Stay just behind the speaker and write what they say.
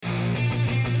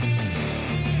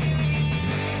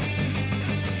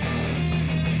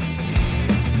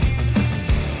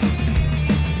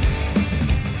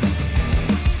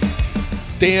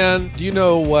Dan, do you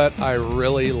know what I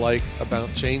really like about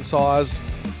chainsaws?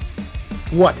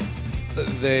 What?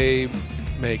 They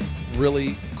make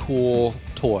really cool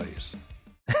toys.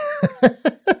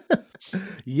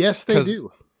 Yes, they 'Cause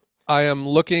do. I am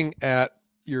looking at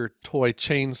your toy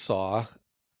chainsaw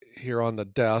here on the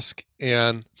desk,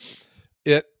 and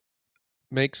it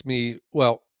makes me,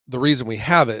 well, the reason we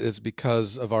have it is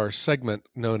because of our segment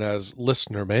known as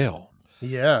Listener Mail.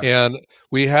 Yeah. And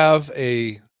we have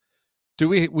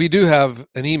we do have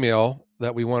an email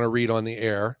that we want to read on the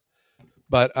air,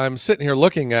 but I'm sitting here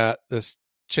looking at this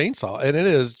chainsaw, and it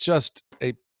is just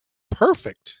a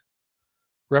perfect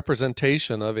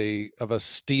representation of a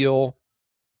steel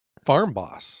farm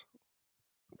boss.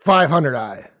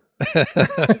 500i.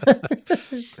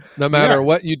 No matter Yeah.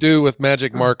 what you do with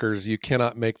magic markers, you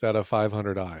cannot make that a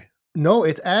 500i. No,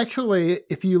 it's actually,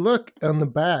 if you look on the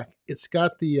back, it's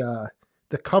got the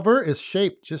cover is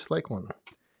shaped just like one.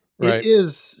 Right. It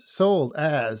is sold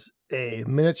as a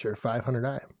miniature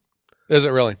 500i. Is it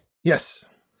really? Yes.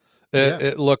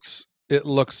 It looks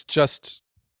just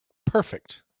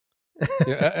perfect.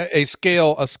 Yeah, a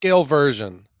scale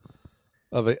version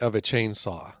of a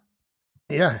chainsaw.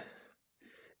 Yeah.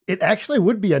 It actually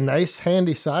would be a nice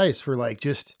handy size for like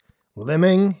just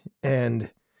limbing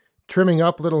and trimming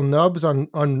up little nubs on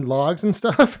logs and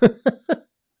stuff.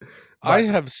 I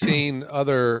have seen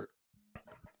other,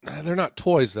 they're not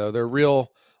toys though, they're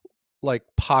real like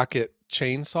pocket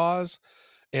chainsaws,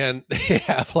 and they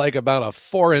have like about a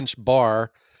 4-inch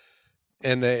bar,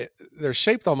 and they're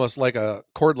shaped almost like a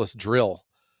cordless drill.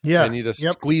 Yeah. And you just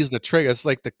Yep. squeeze the trigger. It's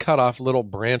like to cut off little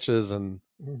branches and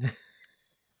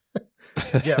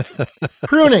Yeah.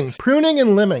 Pruning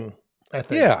and limbing, I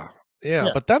think. Yeah.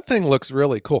 But that thing looks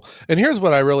really cool. And here's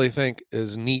what I really think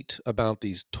is neat about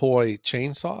these toy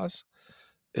chainsaws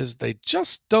is they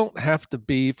just don't have to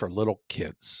be for little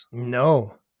kids.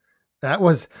 No. That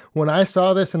was when I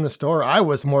saw this in the store, I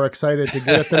was more excited to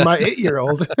get it than my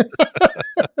 8-year-old.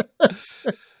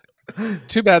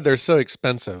 Too bad they're so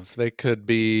expensive. They could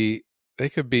be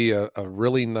a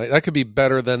really nice, that could be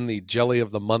better than the Jelly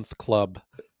of the Month Club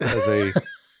as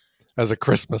a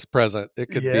Christmas present. It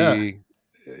could be,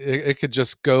 it could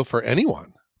just go for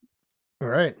anyone. All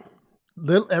right.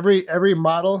 Every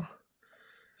model,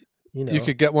 you know. You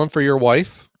could get one for your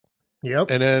wife.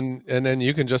 Yep. And then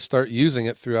you can just start using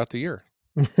it throughout the year.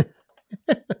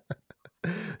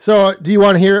 So, do you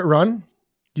want to hear it run?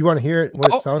 Do you want to hear it?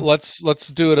 What it sounds? Let's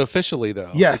do it officially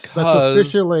though. Yes, let's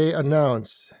officially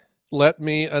announce. Let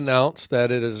me announce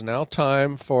that it is now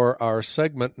time for our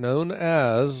segment known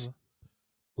as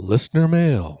Listener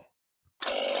Mail.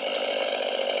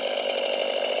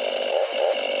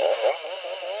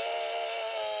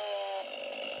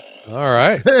 All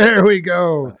right. There we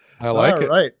go. I like it.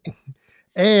 All right.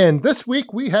 And this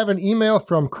week we have an email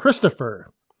from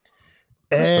Christopher.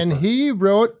 And he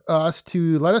wrote us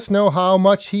to let us know how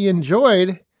much he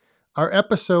enjoyed our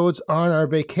episodes on our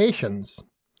vacations.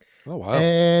 Oh, wow.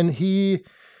 And he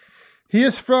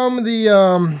is from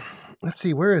the, let's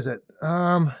see, where is it?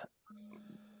 Mount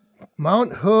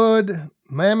Hood,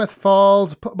 Mammoth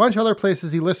Falls, a bunch of other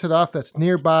places he listed off that's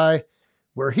nearby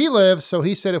where he lives. So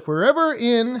he said if we're ever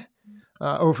in,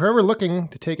 or if we're ever looking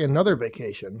to take another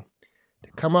vacation,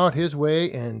 to come out his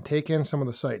way and take in some of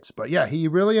the sights. But yeah, he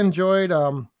really enjoyed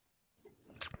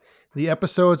the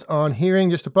episodes on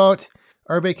hearing just about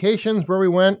our vacations, where we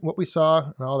went, what we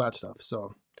saw, and all that stuff.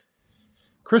 So,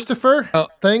 Christopher,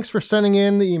 thanks for sending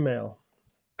in the email.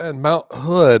 And Mount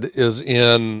Hood is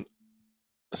that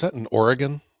in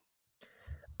Oregon?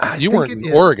 You weren't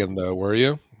in Oregon, though, were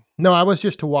you? No, I was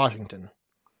just to Washington.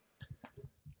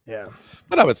 Yeah.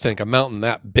 But I would think a mountain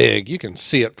that big, you can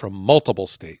see it from multiple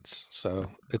states.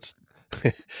 So it's,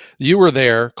 you were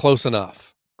there close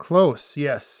enough. Close,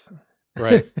 yes.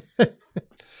 Right.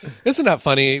 Isn't that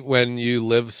funny when you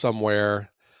live somewhere,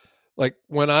 like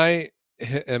when I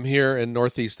am here in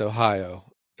Northeast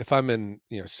Ohio, if I'm in,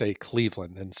 say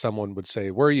Cleveland, and someone would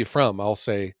say, "Where are you from?" I'll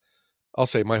say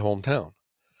my hometown.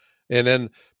 And then,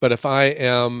 but if I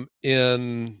am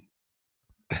in,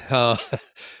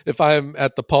 if I'm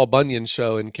at the Paul Bunyan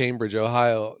show in Cambridge,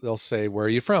 Ohio, they'll say, "Where are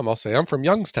you from?" I'll say, "I'm from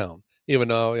Youngstown," even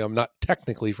though I'm not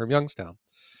technically from Youngstown.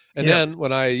 And then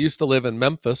when I used to live in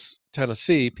Memphis,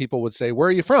 Tennessee, people would say, "Where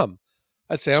are you from?"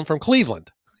 I'd say, "I'm from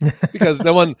Cleveland," because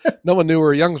no one knew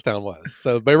where Youngstown was.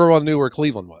 So but everyone knew where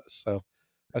Cleveland was. So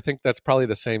I think that's probably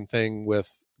the same thing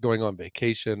with going on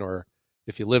vacation, or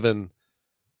if you live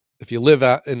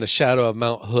out in the shadow of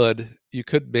Mount Hood, you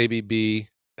could maybe be,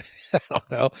 I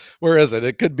don't know, where is it?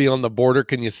 It could be on the border.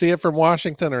 Can you see it from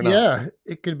Washington or not? Yeah,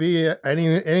 it could be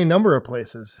any number of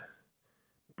places.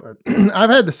 But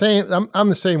I've had the same. I'm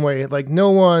the same way. Like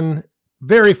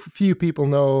very few people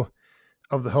know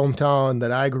of the hometown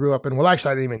that I grew up in. Well,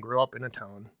 actually, I didn't even grow up in a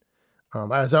town. I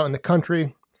was out in the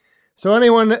country. So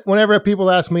whenever people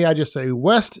ask me, I just say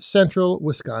West Central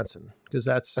Wisconsin, because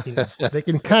that's, they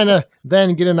can kind of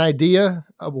then get an idea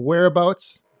of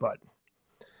whereabouts. But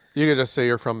You could just say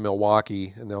you're from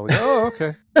Milwaukee, and they'll go, oh,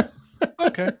 okay,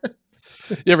 okay.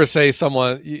 You ever say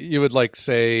someone you would like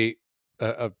say,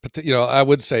 I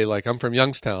would say like I'm from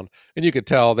Youngstown, and you could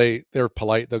tell they're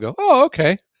polite. They'll go, oh,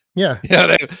 okay, yeah,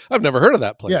 yeah. I've never heard of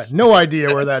that place. Yeah, no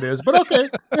idea where that is, but okay.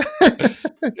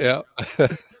 Yeah.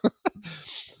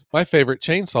 My favorite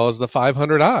chainsaw is the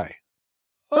 500i.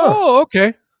 Oh,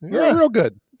 okay. Yeah, real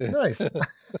good. Nice.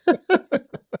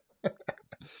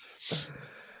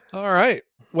 All right.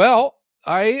 Well,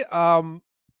 I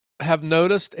have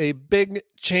noticed a big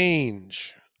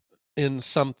change in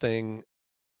something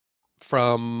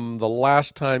from the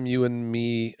last time you and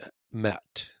me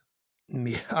met.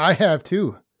 I have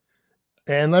too.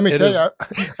 And let me tell you,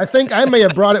 I think I may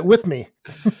have brought it with me.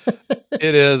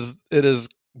 It is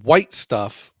white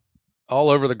stuff all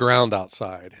over the ground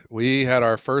outside. We had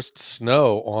our first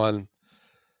snow on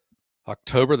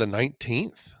October the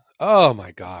 19th. Oh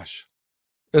my gosh.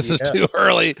 This is too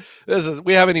early.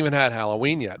 We haven't even had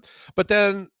Halloween yet. But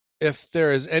then if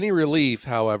there is any relief,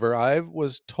 however, I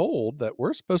was told that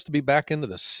we're supposed to be back into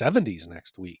the 70s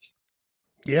next week.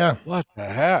 Yeah. What the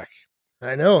heck?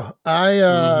 I know.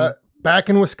 Back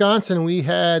in Wisconsin, we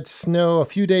had snow a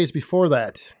few days before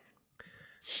that.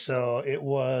 So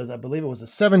I believe it was the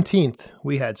 17th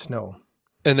we had snow.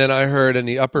 And then I heard in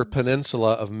the Upper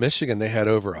Peninsula of Michigan, they had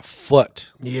over a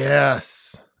foot.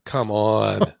 Yes. Come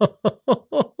on.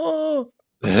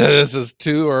 This is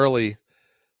too early.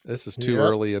 This is too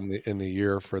early in the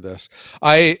year for this.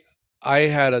 I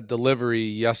had a delivery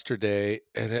yesterday,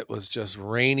 and it was just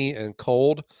rainy and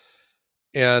cold.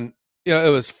 And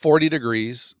it was 40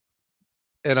 degrees.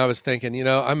 And I was thinking,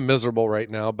 I'm miserable right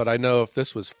now, but I know if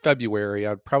this was February,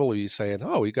 I'd probably be saying,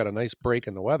 oh, we got a nice break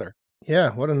in the weather. Yeah,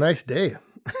 what a nice day.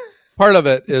 Part of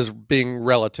it is being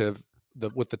relative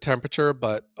with the temperature,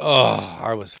 but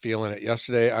I was feeling it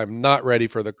yesterday. I'm not ready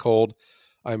for the cold.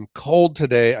 I'm cold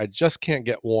today. I just can't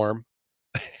get warm.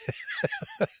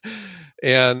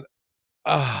 And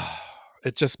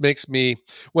it just makes me,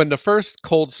 when the first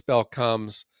cold spell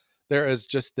comes, there is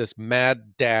just this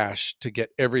mad dash to get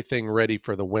everything ready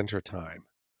for the winter time.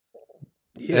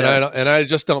 Yes. And I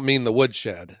just don't mean the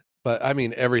woodshed, but I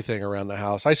mean everything around the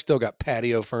house. I still got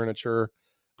patio furniture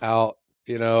out.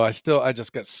 I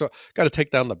just got to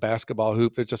take down the basketball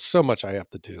hoop. There's just so much I have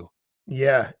to do.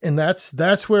 Yeah, and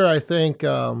that's where I think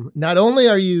not only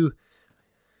are you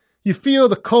feel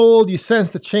the cold, you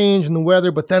sense the change in the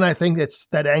weather, but then I think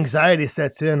that anxiety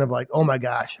sets in of like, oh my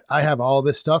gosh, I have all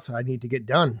this stuff I need to get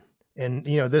done. And,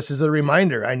 this is a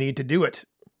reminder. I need to do it.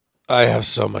 I have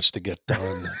so much to get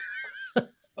done.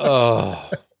 Oh,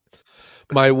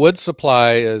 my wood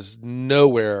supply is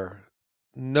nowhere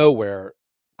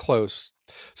close.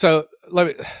 So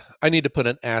I need to put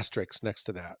an asterisk next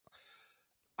to that.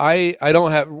 I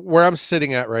don't have, where I'm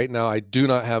sitting at right now, I do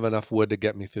not have enough wood to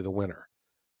get me through the winter.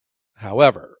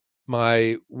 However,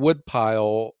 my wood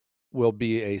pile will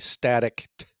be a static,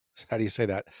 how do you say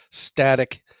that?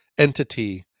 Static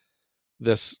entity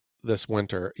this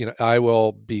winter. I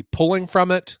will be pulling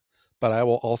from it, but I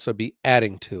will also be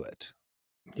adding to it.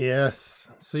 Yes.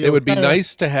 So it would be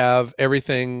nice to have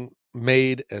everything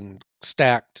made and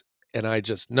stacked, and I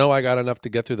just know I got enough to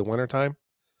get through the wintertime.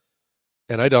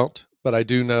 And I don't, but I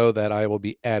do know that I will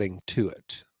be adding to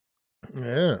it.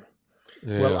 Yeah.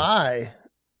 Well, I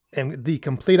am the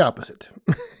complete opposite.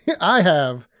 I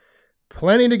have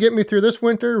plenty to get me through this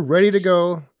winter, ready to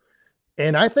go.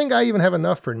 And I think I even have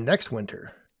enough for next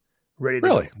winter ready to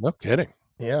go. Really? No kidding.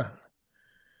 Yeah.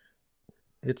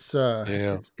 It's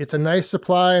a nice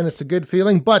supply and it's a good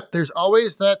feeling, but there's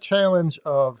always that challenge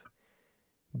of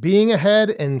being ahead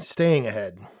and staying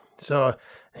ahead. So,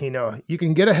 you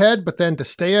can get ahead, but then to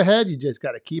stay ahead, you just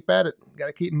got to keep at it. Got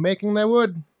to keep making that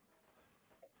wood.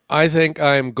 I think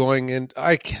I'm going in.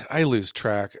 I lose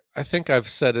track. I think I've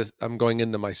said it. I'm going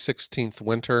into my 16th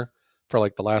winter for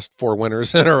like the last 4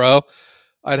 winters in a row.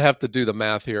 I'd have to do the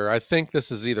math here. I think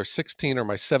this is either 16 or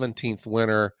my 17th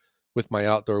winter with my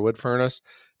outdoor wood furnace.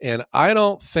 And I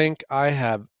don't think I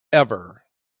have ever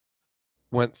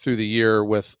went through the year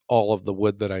with all of the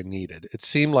wood that I needed. It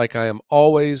seemed like I am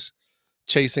always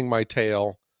chasing my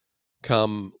tail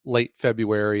come late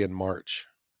February and March.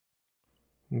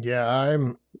 Yeah,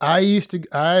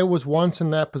 I was once in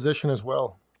that position as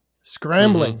well.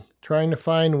 Scrambling, trying to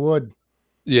find wood.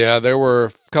 Yeah, there were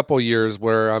a couple years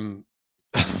where I'm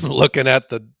looking at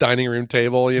the dining room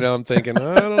table, I'm thinking,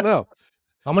 I don't know.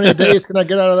 How many days can I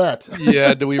get out of that?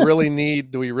 Yeah, do we really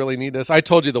need this? I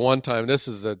told you the one time, this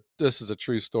is a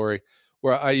true story,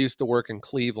 where I used to work in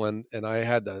Cleveland, and I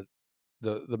had the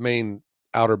main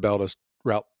outer belt is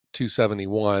Route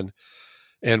 271,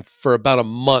 and for about a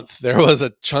month there was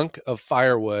a chunk of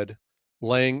firewood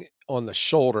laying on the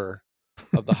shoulder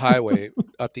of the highway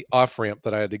at the off ramp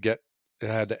that I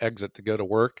had to exit to go to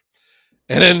work.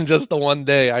 And then just the one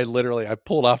day, I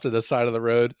pulled off to the side of the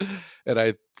road and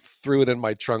I threw it in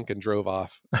my trunk and drove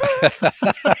off.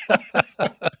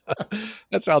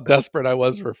 That's how desperate I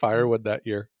was for firewood that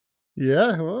year.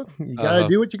 Yeah, well, you gotta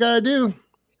do what you gotta do.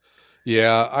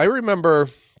 Yeah, I remember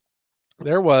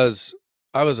I was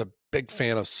a big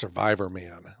fan of Survivor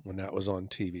Man when that was on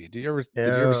TV. Did you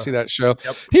ever see that show?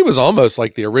 Yep. He was almost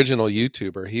like the original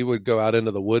YouTuber. He would go out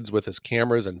into the woods with his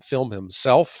cameras and film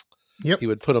himself. Yep. He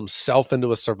would put himself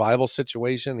into a survival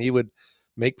situation. He would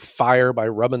make fire by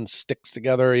rubbing sticks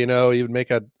together. He would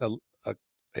make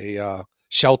a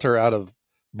shelter out of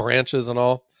branches and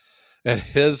all. And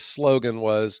his slogan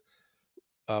was,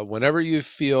 whenever you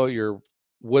feel your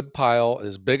wood pile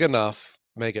is big enough,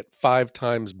 make it 5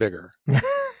 times bigger.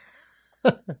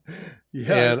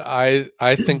 Yeah. And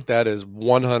I think that is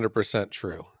 100%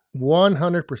 true.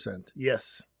 100%.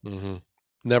 Yes. Mm-hmm.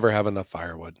 Never have enough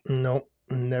firewood. Nope.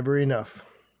 Never enough.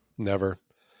 Never.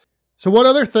 So what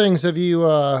other things have you,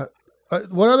 what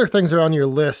other things are on your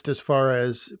list as far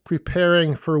as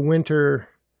preparing for winter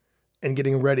and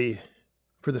getting ready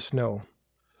for the snow?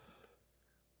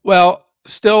 Well,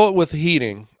 still with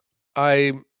heating,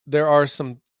 there are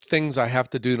some things I have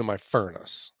to do to my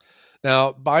furnace.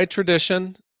 Now, by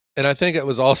tradition, and I think it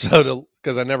was also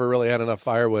because I never really had enough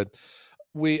firewood,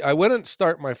 I wouldn't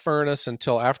start my furnace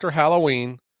until after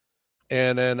Halloween,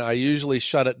 and then I usually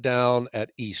shut it down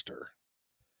at Easter.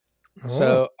 Oh.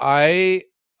 So I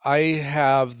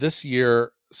have this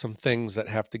year some things that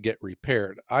have to get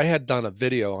repaired. I had done a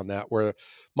video on that where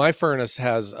my furnace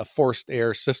has a forced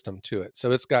air system to it.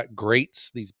 So it's got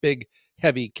grates, these big,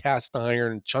 heavy cast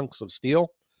iron chunks of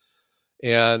steel.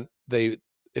 And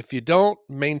if you don't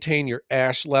maintain your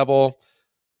ash level,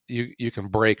 you can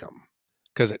break them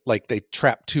because they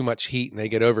trap too much heat and they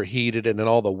get overheated, and then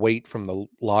all the weight from the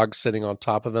logs sitting on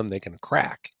top of them, they can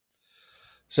crack.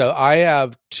 So I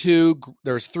have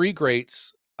there's 3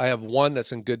 grates. I have one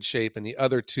that's in good shape, and the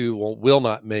other 2 will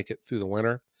not make it through the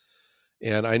winter.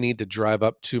 And I need to drive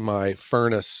up to my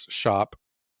furnace shop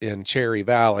in Cherry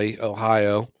Valley,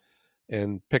 Ohio,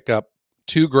 and pick up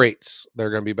 2 grates.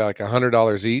 They're going to be about like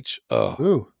 $100 each. Oh,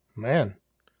 ooh, man.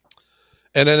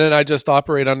 And then I just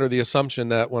operate under the assumption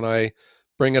that when I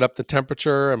bring it up to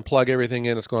temperature and plug everything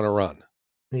in, it's going to run.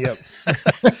 Yep.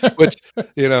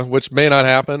 which may not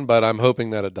happen, but I'm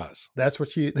hoping that it does. That's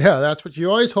what you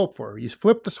always hope for. You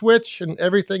flip the switch and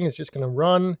everything is just going to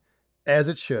run as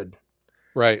it should.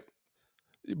 Right.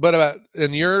 But about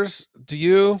in yours, do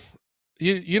you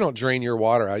don't drain your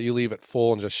water out? You leave it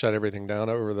full and just shut everything down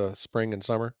over the spring and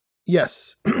summer?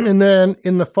 Yes. And then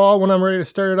in the fall, when I'm ready to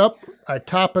start it up, I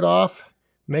top it off,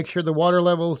 make sure the water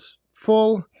level's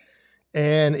full,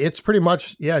 and it's pretty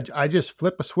much, I just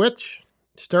flip a switch,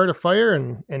 start a fire,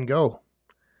 and go.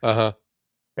 Uh-huh.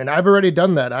 And I've already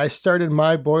done that. I started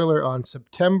my boiler on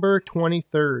September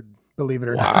 23rd, believe it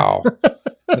or not. Wow.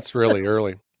 That's really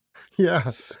early.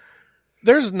 Yeah.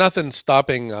 There's nothing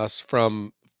stopping us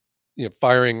from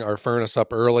firing our furnace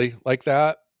up early like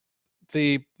that.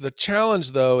 The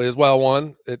challenge though is, well,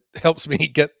 one, it helps me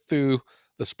get through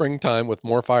the springtime with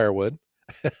more firewood.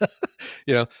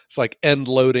 It's like end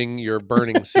loading your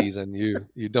burning season.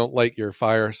 You don't light your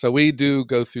fire. So we do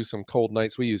go through some cold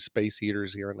nights. We use space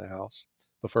heaters here in the house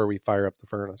before we fire up the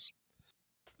furnace.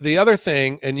 The other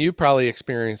thing, and you probably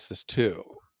experienced this too,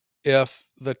 if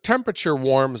the temperature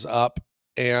warms up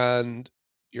and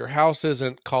your house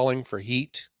isn't calling for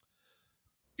heat,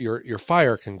 your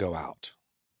fire can go out.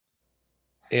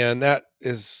 And that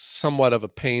is somewhat of a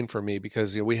pain for me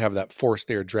because we have that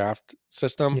forced air draft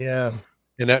system. Yeah.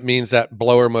 And that means that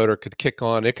blower motor could kick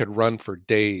on. It could run for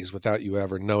days without you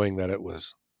ever knowing that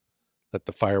that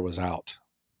the fire was out.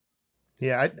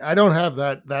 Yeah, I don't have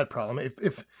that problem.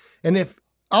 If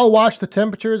I'll watch the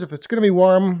temperatures, if it's going to be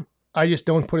warm, I just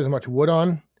don't put as much wood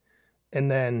on.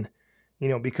 And then,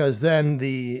 because then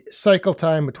the cycle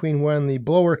time between when the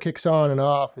blower kicks on and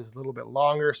off is a little bit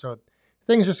longer. So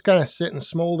things just kind of sit and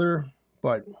smolder.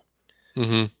 But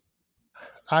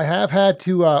I have had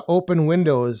to open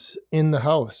windows in the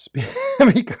house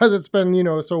because it's been,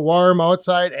 so warm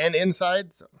outside and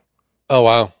inside. So. Oh,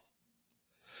 wow.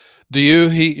 Do you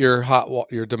heat your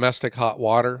domestic hot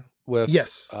water with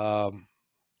yes.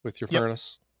 with your Yep.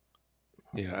 furnace?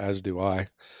 Yeah, as do I.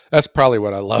 That's probably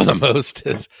what I love the most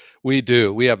is we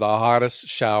have the hottest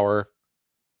shower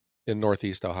in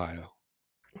Northeast Ohio.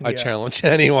 I Yeah. challenge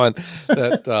anyone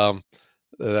that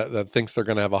that thinks they're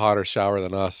going to have a hotter shower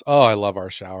than us. Oh, I love our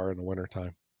shower in the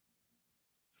wintertime.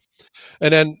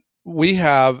 And then we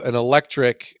have an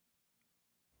electric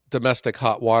domestic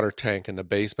hot water tank in the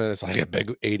basement. It's like a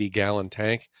big 80-gallon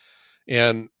tank.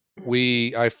 And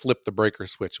I flip the breaker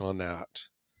switch on that.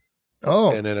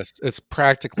 Oh. And then it's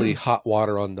practically hot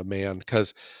water on demand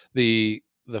because the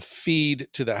feed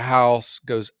to the house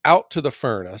goes out to the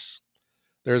furnace.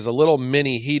 There's a little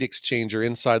mini heat exchanger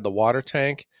inside the water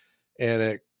tank, and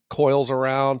it coils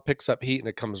around, picks up heat, and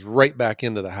it comes right back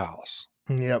into the house.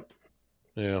 Yep.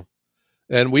 Yeah.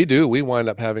 And we wind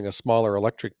up having a smaller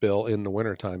electric bill in the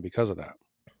wintertime because of that.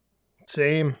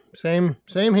 Same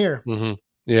here. Mm-hmm.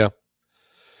 Yeah.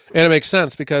 And it makes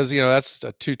sense because, that's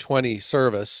a 220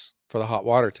 service for the hot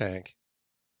water tank.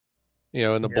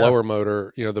 And the blower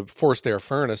motor, the forced air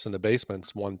furnace in the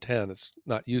basement's 110. It's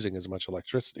not using as much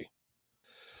electricity.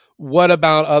 What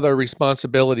about other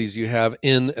responsibilities you have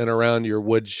in and around your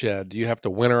woodshed? Do you have to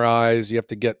winterize? You have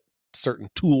to get certain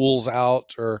tools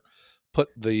out, or put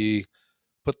the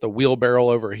wheelbarrow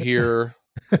over here?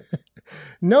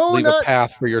 No, leave a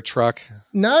path for your truck?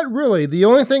 Not really. The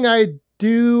only thing I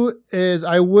do is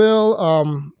I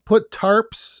will put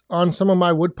tarps on some of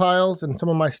my wood piles and some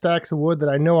of my stacks of wood that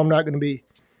I know I'm not going to be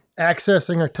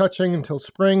accessing or touching until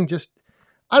spring. Just,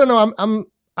 I don't know.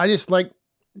 I just like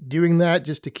doing that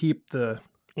just to keep the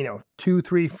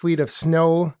 2-3 feet of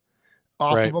snow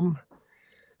off of them.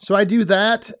 So I do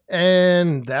that,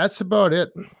 and that's about it.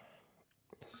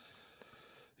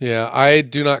 Yeah, I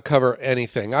do not cover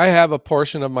anything. I have a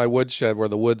portion of my woodshed where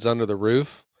the wood's under the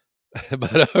roof,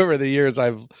 but over the years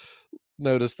I've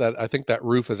noticed that I think that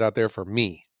roof is out there for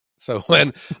me. So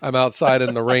when I'm outside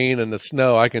in the rain and the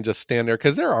snow, I can just stand there,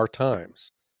 because there are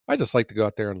times I just like to go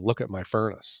out there and look at my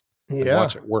furnace and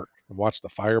watch it work and watch the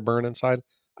fire burn inside.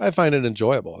 I find it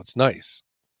enjoyable. It's nice.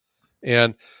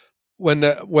 And when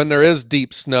there is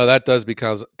deep snow, that does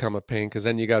become a pain, because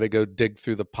then you got to go dig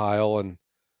through the pile and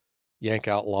yank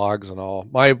out logs and all.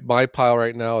 My pile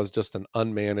right now is just an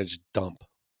unmanaged dump.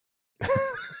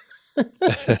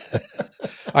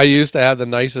 I used to have the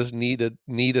nicest,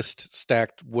 neatest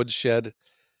stacked woodshed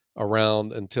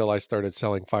around until I started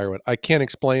selling firewood. I can't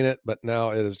explain it, but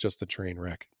now it is just a train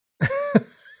wreck.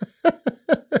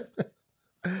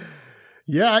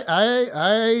 Yeah,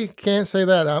 I can't say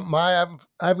that.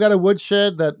 I've got a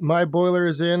woodshed that my boiler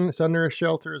is in. It's under a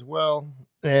shelter as well,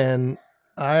 and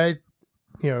the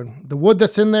wood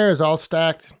that's in there is all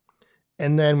stacked.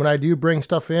 And then when I do bring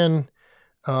stuff in,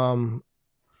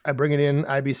 I bring it in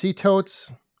IBC totes,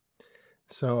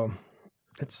 so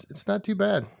it's not too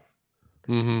bad.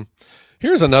 Mm-hmm.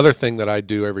 Here's another thing that I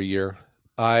do every year.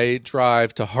 I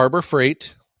drive to Harbor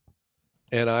Freight,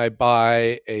 and I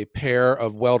buy a pair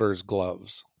of welder's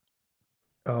gloves.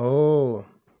 Oh.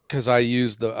 Because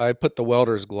I put the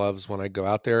welder's gloves when I go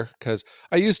out there, because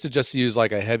I used to just use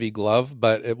like a heavy glove,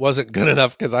 but it wasn't good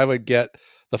enough, because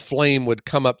the flame would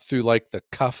come up through like the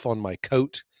cuff on my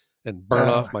coat and burn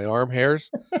off my arm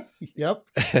hairs. Yep.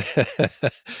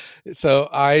 So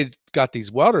I got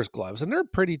these welder's gloves, and they're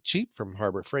pretty cheap from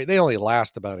Harbor Freight. They only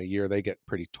last about a year. They get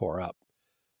pretty tore up,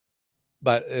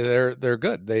 but they're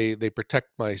good. They protect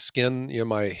my skin,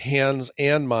 my hands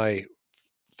and my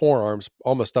forearms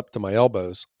almost up to my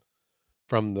elbows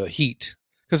from the heat,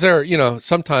 because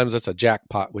sometimes it's a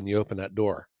jackpot when you open that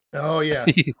door. Oh yeah.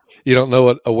 You don't know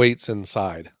what awaits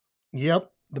inside.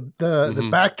 Yep. The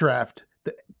backdraft.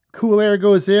 The cool air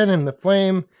goes in, and the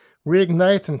flame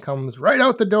reignites and comes right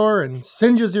out the door and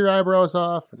singes your eyebrows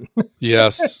off.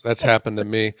 Yes, that's happened to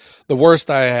me. The worst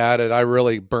I had I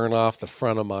really burned off the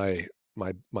front of my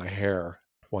hair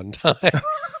one time.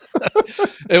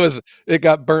 It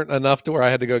got burnt enough to where I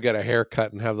had to go get a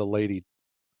haircut and have the lady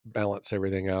balance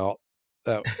everything out.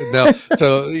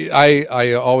 So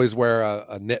I always wear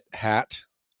a knit hat,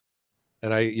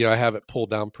 and I have it pulled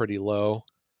down pretty low,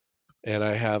 and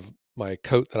I have my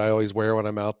coat that I always wear when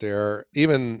I'm out there.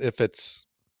 Even if it's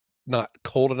not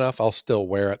cold enough, I'll still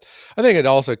wear it. I think it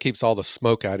also keeps all the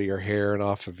smoke out of your hair and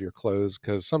off of your clothes,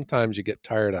 because sometimes you get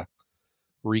tired of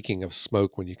reeking of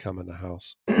smoke when you come in the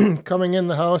house. Coming in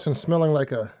the house and smelling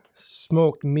like a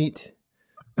smoked meat.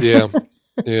 Yeah.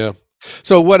 Yeah.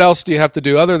 So what else do you have to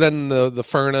do other than the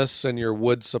furnace and your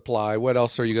wood supply? What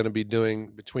else are you going to be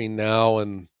doing between now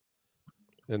and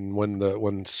when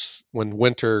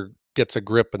winter gets a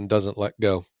grip and doesn't let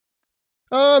go?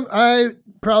 I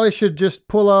probably should just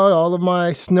pull out all of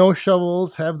my snow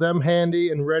shovels, have them handy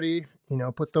and ready,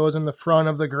 put those in the front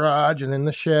of the garage and in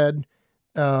the shed.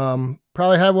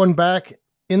 Probably have one back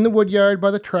in the wood yard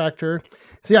by the tractor.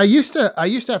 See, I used to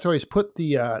have to always put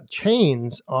the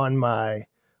chains on my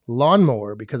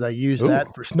lawnmower because I use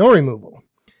that for snow removal.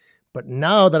 But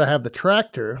now that I have the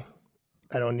tractor,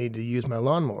 I don't need to use my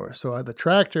lawnmower. So the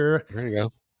tractor, there you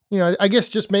go. I guess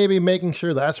just maybe making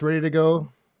sure that's ready to go.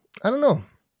 I don't know.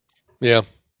 Yeah.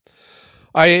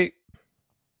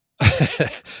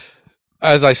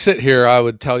 As I sit here, I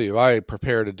would tell you, I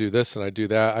prepare to do this and I do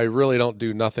that. I really don't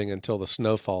do nothing until the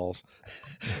snow falls.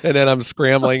 And then I'm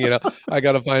scrambling, I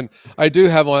got to I do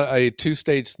have a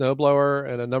 2-stage snowblower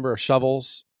and a number of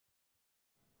shovels.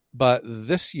 But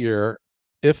this year,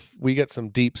 if we get some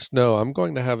deep snow, I'm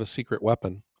going to have a secret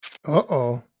weapon.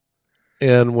 Uh-oh.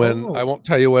 And I won't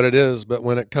tell you what it is, but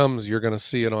when it comes, you're going to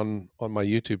see it on my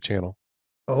YouTube channel.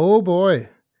 Oh boy.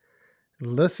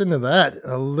 Listen to that.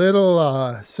 A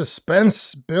little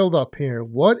suspense build up here.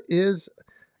 What is...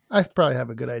 I probably have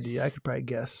a good idea. I could probably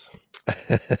guess.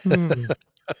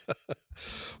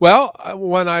 Well,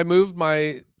 when I moved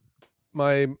my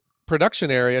production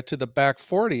area to the back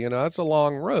 40, that's a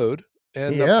long road.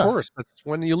 And of course, that's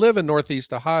when you live in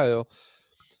Northeast Ohio,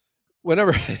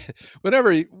 whenever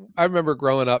I remember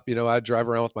growing up, I'd drive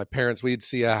around with my parents, we'd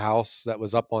see a house that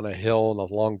was up on a hill and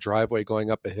a long driveway going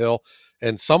up a hill.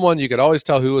 And someone, you could always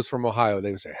tell who was from Ohio.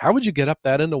 They would say, how would you get up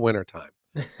that in the wintertime?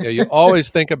 You always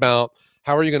think about,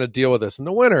 how are you going to deal with this in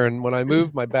the winter? And when I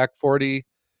moved my back 40,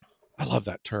 I love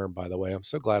that term, by the way. I'm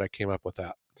so glad I came up with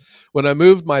that. When I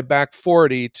moved my back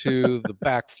 40 to the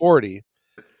back 40,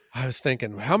 I was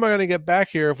thinking, how am I going to get back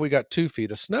here if we got 2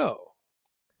 feet of snow?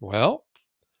 Well,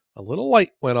 a little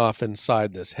light went off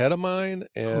inside this head of mine,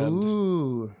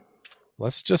 and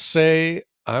let's just say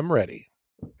I'm ready.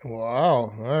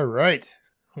 Wow. All right.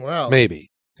 Well,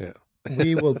 maybe. Yeah.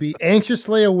 We will be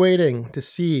anxiously awaiting to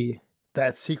see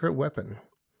that secret weapon.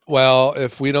 Well,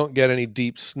 if we don't get any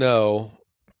deep snow,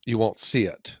 you won't see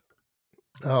it.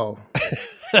 Oh.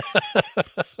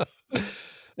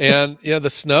 And the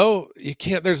snow,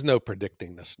 there's no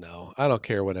predicting the snow. I don't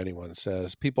care what anyone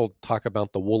says. People talk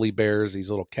about the woolly bears, these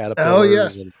little caterpillars. Oh,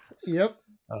 yes. Yep.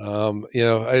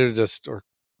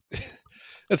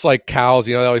 It's like cows,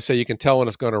 they always say you can tell when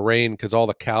it's going to rain because all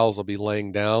the cows will be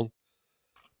laying down.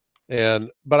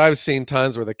 But I've seen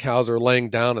times where the cows are laying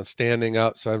down and standing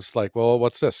up. So I'm just like, well,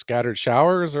 what's this? Scattered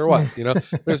showers or what?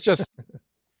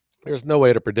 There's no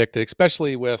way to predict it,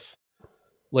 especially with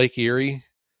Lake Erie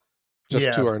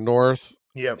just to our north.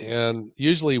 Yep. And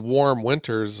usually warm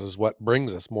winters is what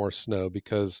brings us more snow,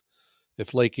 because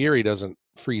if Lake Erie doesn't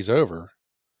freeze over,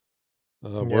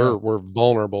 we're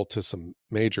vulnerable to some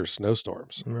major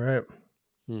snowstorms. Right.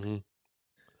 Mm-hmm.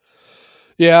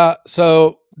 Yeah.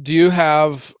 So do you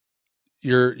have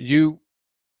you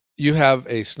have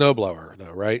a snowblower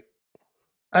though, right?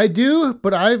 I do,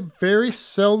 but I very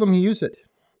seldom use it.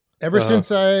 Ever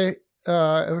since I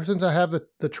have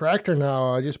the tractor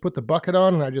now, I just put the bucket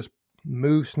on and I just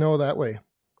move snow that way.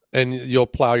 And you'll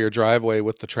plow your driveway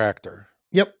with the tractor?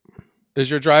 Yep. Is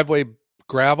your driveway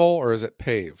gravel or is it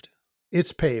paved?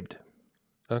 It's paved.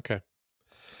 Okay.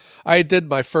 I did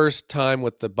my first time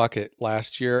with the bucket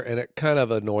last year, and it kind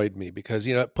of annoyed me because,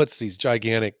 it puts these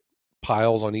gigantic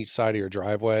piles on each side of your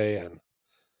driveway, and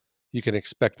you can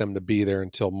expect them to be there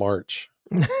until March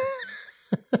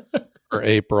or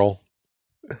April.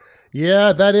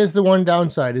 Yeah, that is the one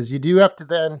downside, is you do have to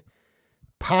then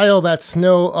pile that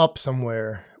snow up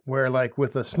somewhere where, like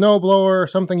with a snow blower or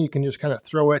something, you can just kind of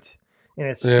throw it and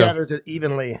it scatters it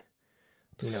evenly.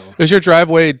 Is your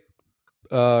driveway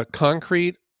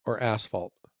concrete or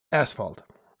asphalt? Asphalt.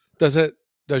 Does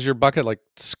your bucket like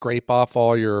scrape off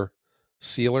all your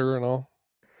sealer and all?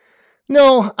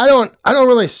 No, I don't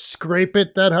really scrape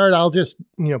it that hard. I'll just,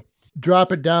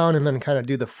 drop it down and then kind of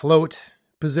do the float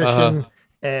position.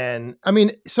 And I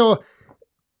mean, so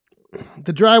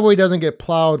the driveway doesn't get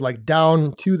plowed like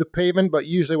down to the pavement, but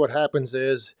usually what happens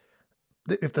is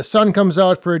if the sun comes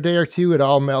out for a day or two, it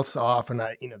all melts off and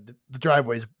the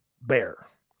driveway's bare.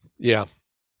 Yeah.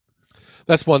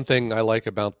 That's one thing I like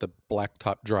about the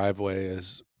blacktop driveway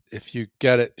is if you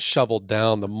get it shoveled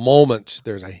down, the moment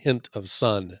there's a hint of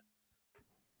sun,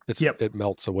 it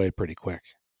melts away pretty quick.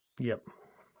 Yep.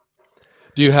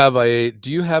 Do you have a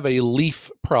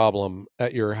leaf problem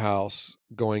at your house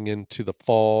going into the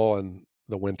fall and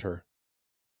the winter?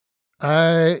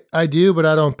 I do, but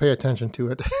I don't pay attention to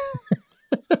it.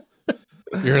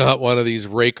 You're not one of these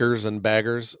rakers and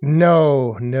baggers?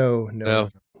 No.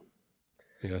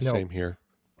 Yeah, same here.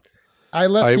 I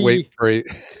wait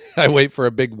for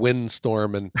a big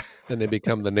windstorm and then they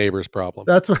become the neighbor's problem.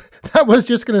 That was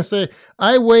just going to say,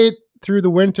 I wait through the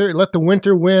winter, let the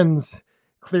winter winds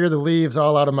clear the leaves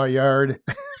all out of my yard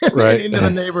Right. into the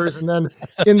neighbors. And then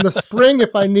in the spring,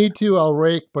 if I need to, I'll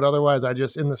rake. But otherwise, I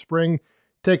just, in the spring,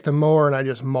 take the mower and I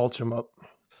just mulch them up.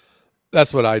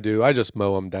 That's what I do. I just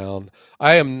mow them down.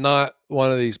 I am not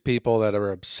one of these people that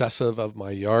are obsessive of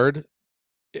my yard.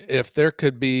 If there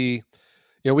could be,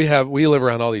 we live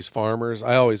around all these farmers.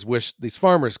 I always wish these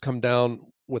farmers come down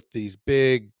with these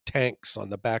big tanks on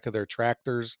the back of their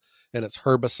tractors and it's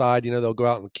herbicide, they'll go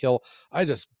out and kill. I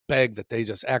just beg that they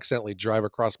just accidentally drive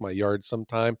across my yard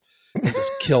sometime and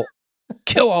just kill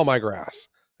all my grass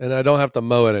and I don't have to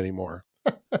mow it anymore.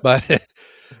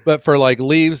 But for like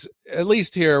leaves, at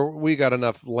least here we got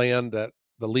enough land that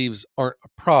the leaves aren't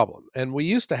a problem. And we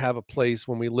used to have a place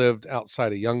when we lived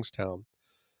outside of Youngstown.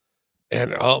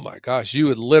 And oh my gosh, you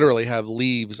would literally have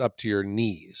leaves up to your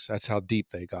knees. That's how deep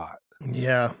they got.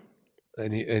 Yeah.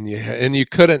 And you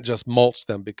couldn't just mulch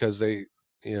them because there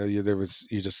was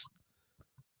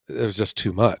just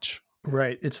too much.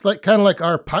 Right. It's like kind of like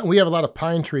our pine. We have a lot of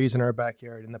pine trees in our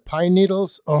backyard, and the pine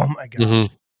needles. Oh my gosh.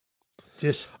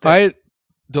 Mm-hmm. I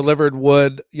delivered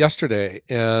wood yesterday,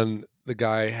 and the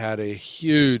guy had a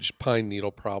huge pine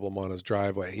needle problem on his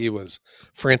driveway. He was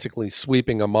frantically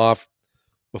sweeping them off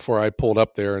before I pulled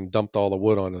up there and dumped all the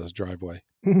wood on his driveway.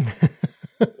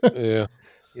 Yeah.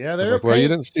 Yeah, I was like, well, you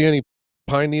didn't see any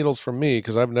pine needles from me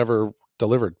because I've never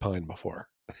delivered pine before.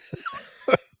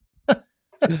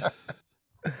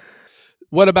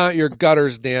 What about your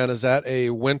gutters, Dan? Is that a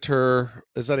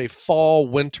fall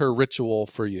winter ritual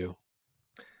for you?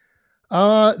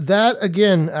 That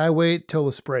again, I wait till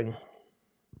the spring.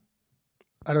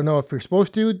 I don't know if you're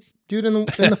supposed to do it in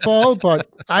the fall, but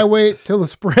I wait till the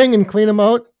spring and clean them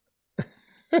out.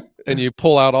 And you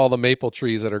pull out all the maple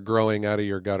trees that are growing out of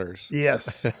your gutters.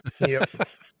 Yes. Yep.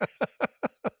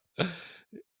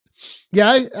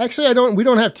 Yeah, we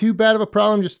don't have too bad of a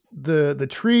problem. Just the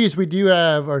trees we do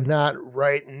have are not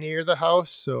right near the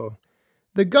house. So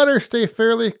the gutters stay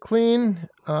fairly clean.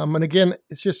 And again,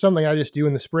 it's just something I just do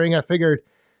in the spring. I figured,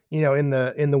 in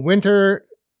the winter,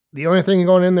 the only thing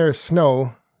going in there is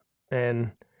snow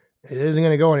and it isn't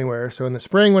going to go anywhere. So in the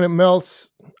spring, when it melts,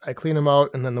 I clean them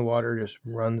out and then the water just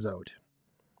runs out.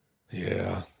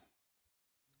 Yeah.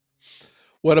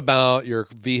 What about your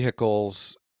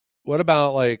vehicles? What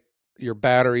about like your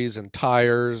batteries and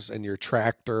tires and your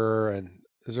tractor? And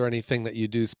is there anything that you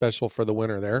do special for the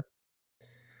winter there?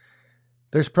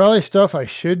 There's probably stuff I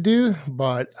should do,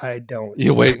 but I don't.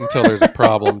 You wait until there's a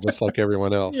problem, just like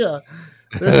everyone else. Yeah.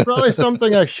 There's probably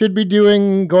something I should be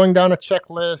doing, going down a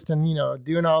checklist and,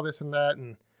 doing all this and that.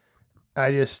 And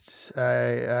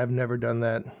I've never done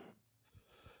that.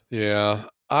 Yeah.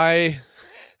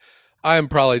 I'm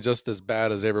probably just as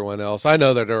bad as everyone else. I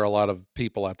know that there are a lot of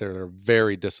people out there that are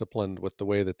very disciplined with the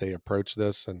way that they approach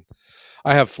this. And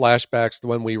I have flashbacks to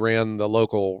when we ran the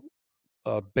local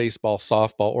baseball,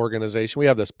 softball organization. We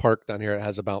have this park down here that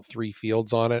has about 3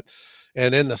 fields on it.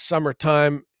 And in the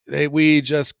summertime, we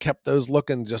just kept those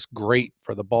looking just great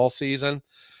for the ball season.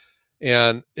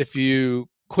 And if you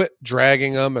quit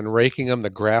dragging them and raking them, the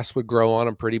grass would grow on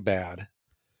them pretty bad.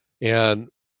 And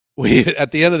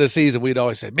at the end of the season, we'd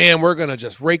always say, man, we're going to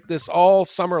just rake this all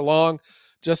summer long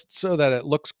just so that it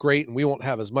looks great and we won't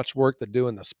have as much work to do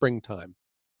in the springtime.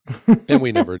 And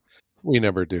we never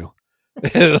do.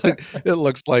 It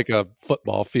looks like a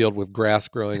football field with grass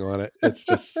growing on it. It's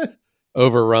just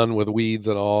overrun with weeds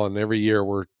and all. And every year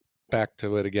we're back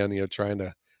to it again, trying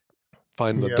to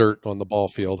find the dirt on the ball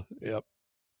field. Yep.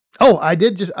 Oh, I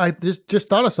just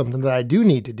thought of something that I do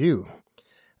need to do.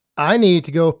 I need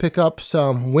to go pick up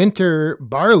some winter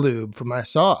bar lube for my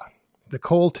saw. The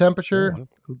cold temperature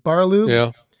bar lube.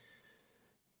 Yeah.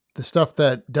 The stuff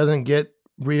that doesn't get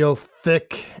real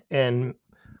thick and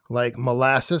like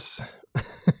molasses.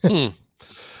 I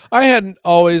hadn't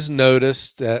always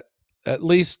noticed that at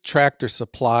least Tractor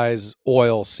Supply's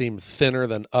oil seemed thinner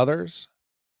than others.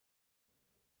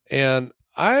 And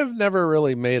I've never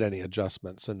really made any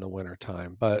adjustments in the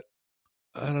wintertime, but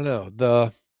I don't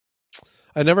know.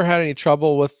 I never had any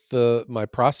trouble with my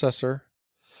processor,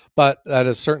 but that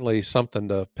is certainly something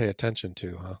to pay attention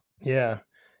to, huh? Yeah.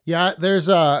 Yeah,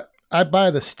 I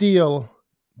buy the Steel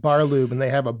bar lube and they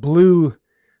have a blue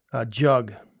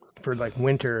jug for like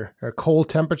winter or cold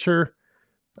temperature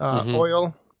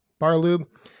oil bar lube.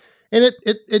 And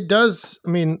it does, I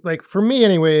mean, like for me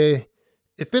anyway,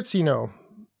 if it's,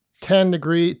 10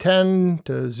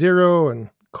 to 0 and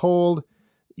cold,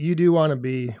 you do want to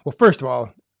be, well, first of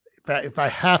all, if I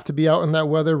have to be out in that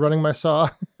weather running my saw,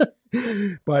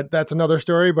 but that's another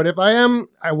story. But if I am,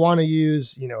 I want to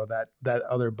use, that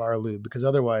other bar lube because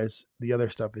otherwise the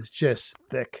other stuff is just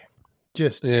thick.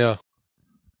 Yeah.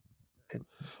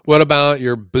 What about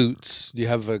your boots? Do you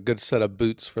have a good set of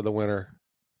boots for the winter?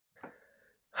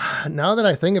 Now that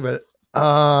I think of it,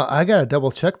 I gotta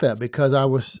double check that because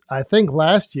I think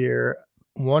last year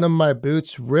one of my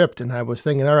boots ripped, and I was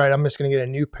thinking, all right, I'm just gonna get a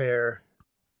new pair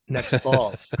next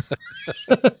fall.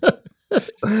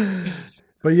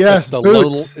 But yes,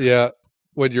 boots.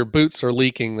 When your boots are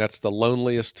leaking, that's the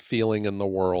loneliest feeling in the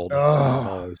world.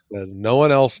 Oh. No one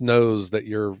else knows that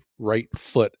your right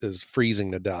foot is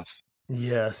freezing to death.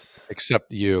 Yes.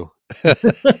 Except you.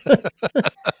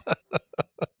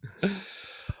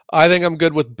 I think I'm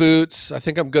good with boots. I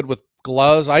think I'm good with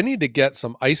gloves. I need to get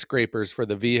some ice scrapers for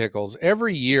the vehicles.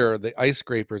 Every year, the ice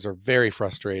scrapers are very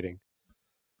frustrating.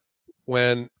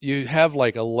 When you have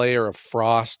like a layer of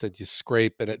frost that you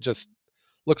scrape and it just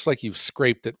looks like you've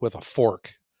scraped it with a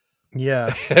fork.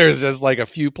 Yeah. There's just like a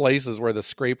few places where the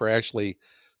scraper actually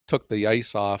took the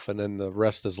ice off and then the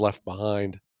rest is left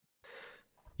behind.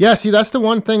 Yeah, see, that's the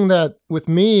one thing that with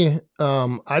me,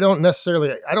 I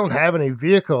don't have any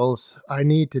vehicles I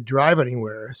need to drive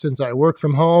anywhere since I work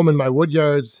from home and my wood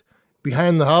yard's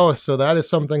behind the house. So that is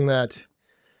something that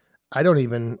I don't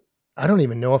even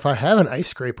know if I have an ice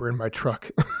scraper in my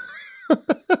truck.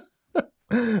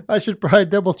 I should probably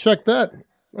double check that.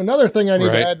 Another thing I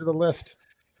need to add to the list.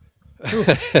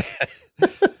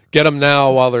 Get them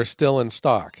now while they're still in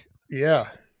stock. Yeah.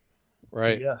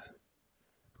 Right. Yeah.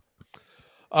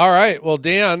 All right. Well,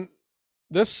 Dan,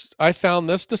 I found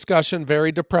this discussion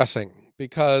very depressing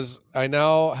because I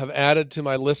now have added to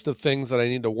my list of things that I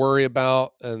need to worry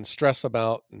about and stress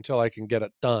about until I can get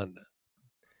it done.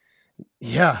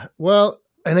 Yeah. Well,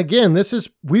 and again,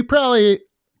 we probably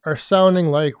are sounding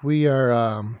like we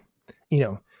are,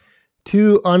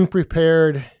 two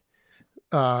unprepared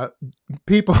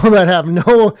people that have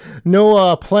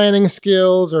no planning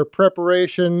skills or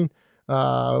preparation,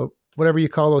 whatever you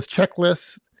call those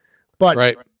checklists.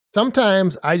 But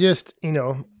sometimes I just,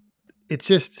 it's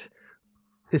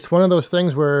one of those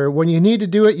things where when you need to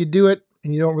do it, you do it,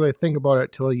 and you don't really think about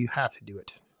it till you have to do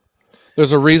it.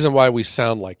 There's a reason why we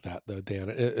sound like that, though, Dan.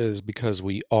 It is because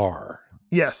we are.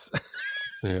 Yes.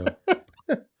 Yeah.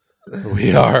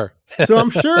 We are. So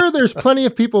I'm sure there's plenty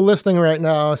of people listening right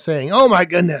now saying, "Oh my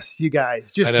goodness, you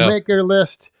guys, just make your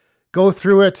list, go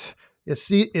through it.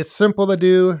 It's simple to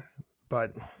do."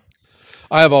 But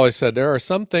I have always said there are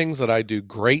some things that I do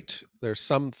great. There's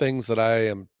some things that I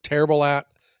am terrible at,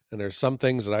 and there's some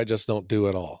things that I just don't do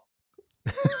at all.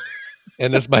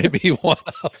 And this might be one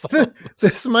of them.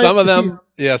 Some of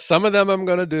them I'm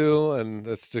going to do, and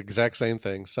it's the exact same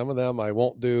thing. Some of them I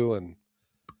won't do, and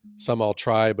some I'll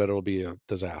try, but it'll be a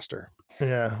disaster.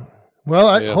 Yeah.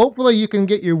 Well, hopefully you can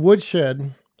get your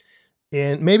woodshed,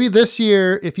 and maybe this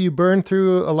year, if you burn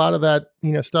through a lot of that,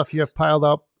 stuff you have piled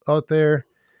up out there,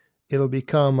 it'll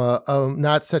become a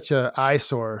not such a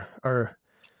eyesore or,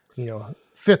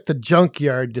 fit the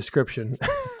junkyard description.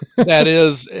 That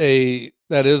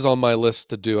is on my list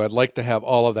to do. I'd like to have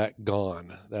all of that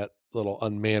gone, that little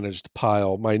unmanaged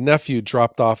pile. My nephew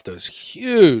dropped off those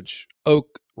huge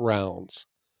oak rounds.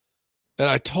 And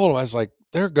I told him, I was like,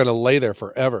 they're going to lay there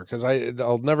forever because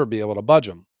I'll never be able to budge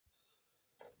them.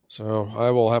 So I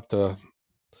will have to,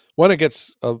 when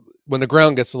the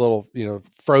ground gets a little,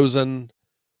 frozen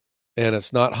and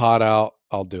it's not hot out,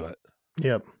 I'll do it.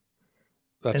 Yep.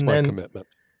 That's my commitment.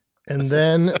 And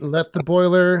then let the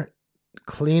boiler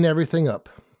clean everything up.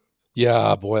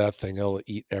 Yeah, boy, that thing, it'll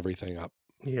eat everything up.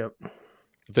 Yep.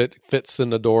 If it fits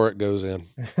in the door, it goes in.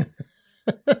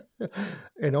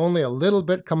 And only a little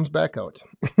bit comes back out.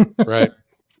 Right.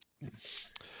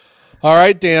 All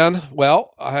right, Dan.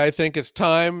 Well, I think it's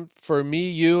time for me,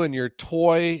 you, and your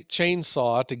toy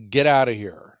chainsaw to get out of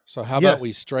here. So how about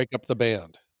we strike up the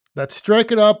band? Let's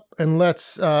strike it up and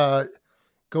let's go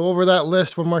over that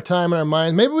list one more time in our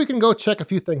mind. Maybe we can go check a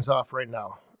few things off right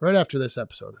now, right after this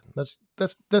episode. Let's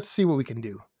see what we can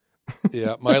do.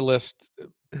 Yeah, my list.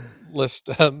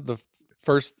 The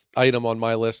first item on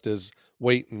my list is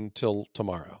wait until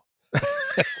tomorrow.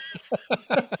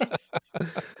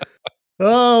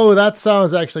 Oh, that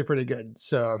sounds actually pretty good.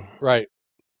 So, right.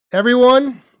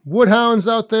 Everyone, Woodhounds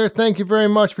out there, thank you very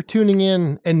much for tuning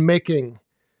in and making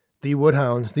the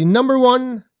Woodhounds the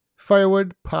 #1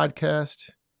 firewood podcast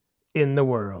in the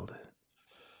world.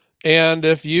 And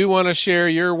if you want to share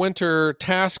your winter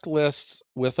task lists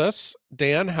with us,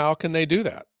 Dan, how can they do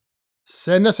that?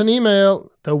 Send us an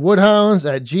email,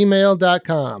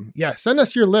 thewoodhounds@gmail.com. Yeah, send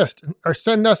us your list, or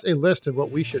send us a list of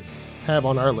what we should have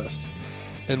on our list.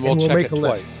 And we'll check it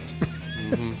twice.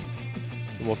 Mm-hmm.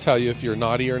 And we'll tell you if you're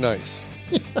naughty or nice.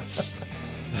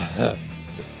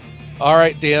 All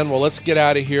right, Dan. Well, let's get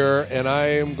out of here. And I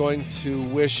am going to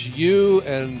wish you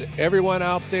and everyone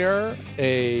out there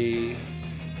a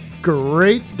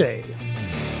great day.